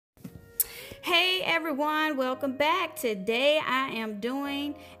Hey everyone, welcome back. Today I am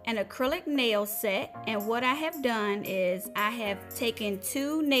doing an acrylic nail set, and what I have done is I have taken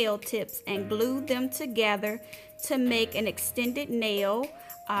two nail tips and glued them together to make an extended nail.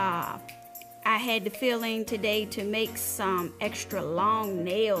 I had the feeling today to make some extra long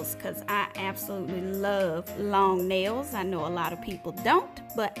nails because I absolutely love long nails. I know a lot of people don't,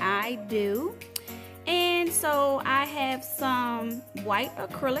 but I do. And so I have some white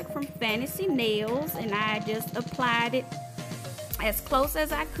acrylic from Fantasy Nails, and I just applied it as close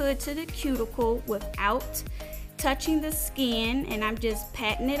as I could to the cuticle without touching the skin, and I'm just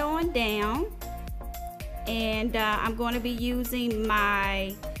patting it on down. And I'm going to be using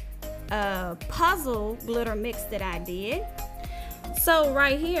my puzzle glitter mix that I did. So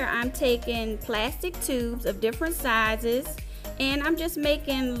right here I'm taking plastic tubes of different sizes, and I'm just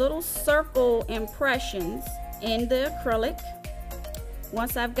making little circle impressions in the acrylic.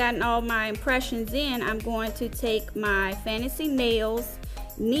 Once I've gotten all my impressions in, I'm going to take my Fantasy Nails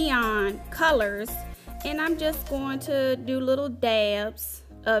neon colors, and I'm just going to do little dabs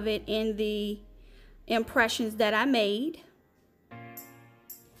of it in the impressions that I made.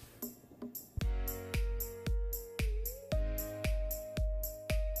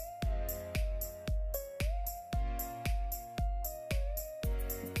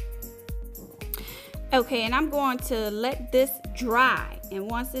 Okay, and I'm going to let this dry, and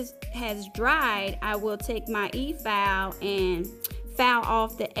once this has dried, I will take my e-file and file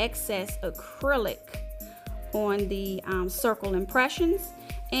off the excess acrylic on the circle impressions.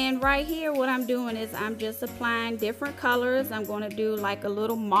 And right here what I'm doing is I'm just applying different colors. I'm going to do like a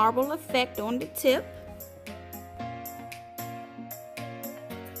little marble effect on the tip.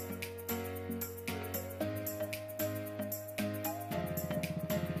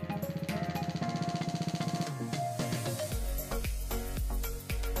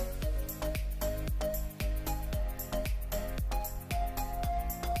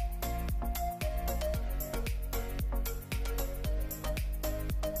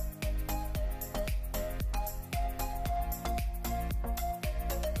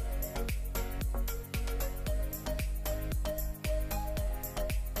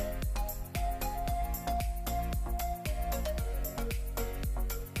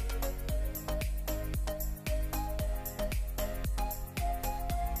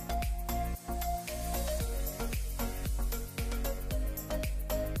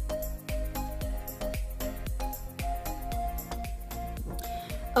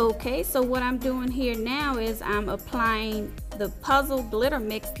 Okay, so what I'm doing here now is I'm applying the puzzle glitter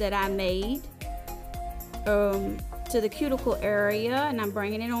mix that I made to the cuticle area, and I'm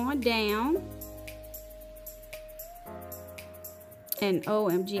bringing it on down. And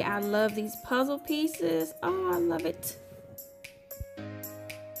OMG, I love these puzzle pieces. Oh, I love it.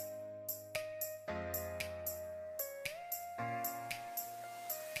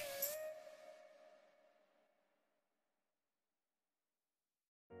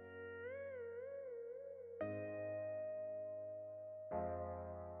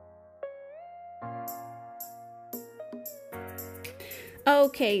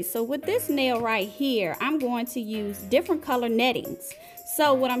 Okay, so with this nail right here, I'm going to use different color nettings.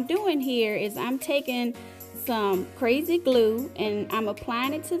 So what I'm doing here is I'm taking some crazy glue and I'm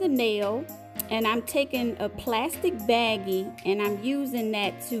applying it to the nail, and I'm taking a plastic baggie and I'm using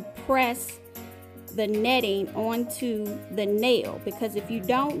that to press the netting onto the nail, because if you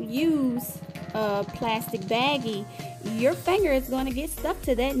don't use a plastic baggie, your finger is going to get stuck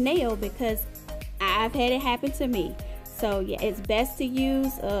to that nail, because I've had it happen to me. So yeah, it's best to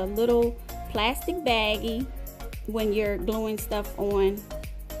use a little plastic baggie when you're gluing stuff on,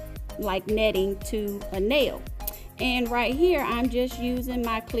 like netting to a nail. And right here I'm just using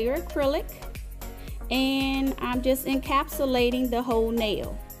my clear acrylic, and I'm just encapsulating the whole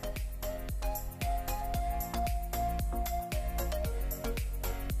nail.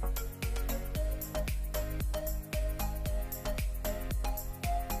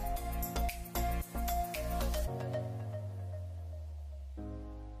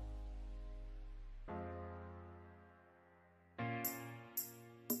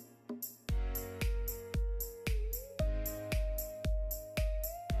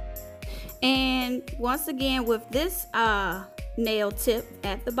 And once again, with this nail tip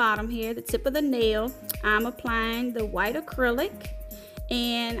at the bottom here, the tip of the nail, I'm applying the white acrylic,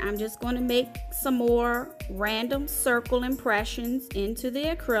 and I'm just going to make some more random circle impressions into the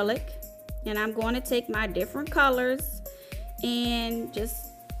acrylic. And I'm going to take my different colors and just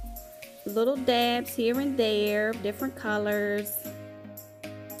little dabs here and there, different colors,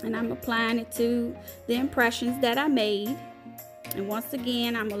 and I'm applying it to the impressions that I made. And once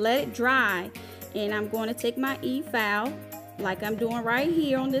again, I'm gonna let it dry, and I'm going to take my E-file like I'm doing right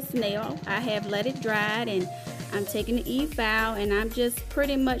here on this nail. I have let it dry, and I'm taking the E-file and I'm just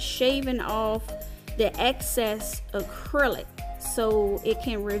pretty much shaving off the excess acrylic so it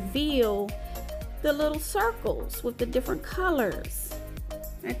can reveal the little circles with the different colors.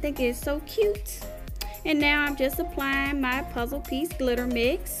 I think it's so cute. And now I'm just applying my puzzle piece glitter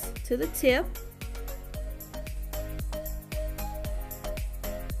mix to the tip.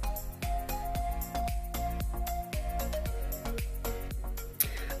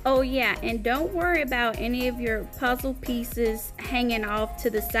 Oh yeah, and don't worry about any of your puzzle pieces hanging off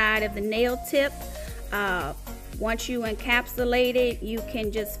to the side of the nail tip. Once you encapsulate it, you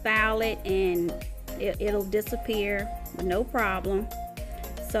can just file it and it'll disappear, no problem.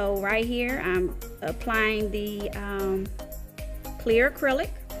 So right here, I'm applying the clear acrylic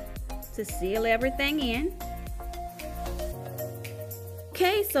to seal everything in.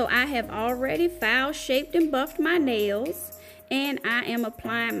 Okay, so I have already file shaped and buffed my nails. And I am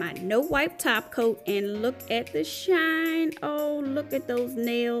applying my no wipe top coat, and look at the shine. Oh, look at those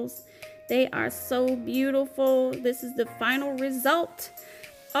nails. They are so beautiful. This is the final result.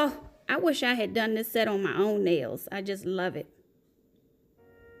 Oh, I wish I had done this set on my own nails. I just love it.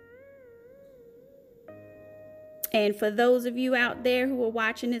 And for those of you out there who are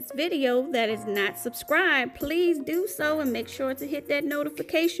watching this video that is not subscribed, please do so and make sure to hit that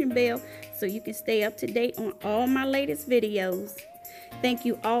notification bell so you can stay up to date on all my latest videos. Thank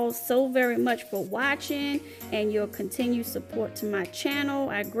you all so very much for watching and your continued support to my channel.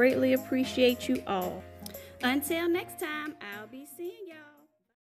 I greatly appreciate you all. Until next time, I'll be seeing y'all.